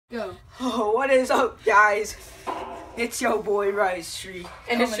Go. Oh, what is up, guys? It's your boy Rice Street.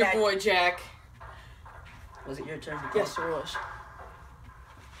 And it's your boy Jack. Was it your turn? Yes, it was.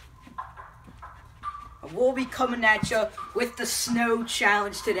 We'll be coming at you with the snow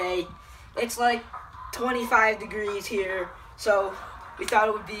challenge today. It's like 25 degrees here, so we thought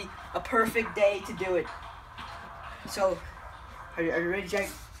it would be a perfect day to do it. So, are you ready, Jack?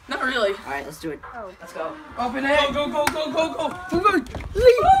 Not really. All right, let's do it. Oh. Let's go. Open it. Go, go, go, go, go, go.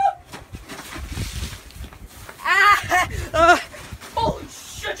 Holy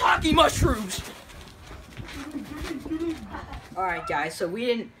shiitake mushrooms. All right, guys. So we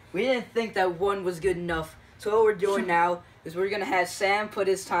didn't think that one was good enough. So what we're doing now is we're gonna have Sam put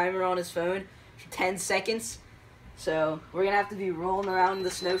his timer on his phone for 10 seconds. So we're gonna have to be rolling around in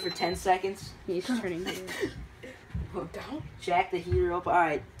the snow for 10 seconds. He's turning down. Jack the heater up. All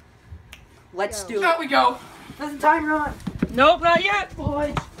right. Let's do it. Out we go. Does the timer on? Nope, not yet,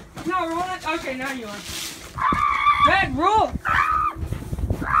 boys. No, roll it. Okay, now you are. Jack, roll.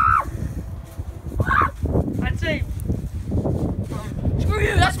 I'd say. Screw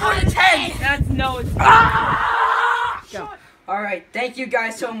you. That's more than 10. That's no. It's Go. All right. Thank you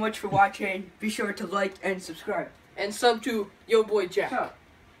guys so much for watching. Be sure to like and subscribe. And sub to Yo Boy Jack.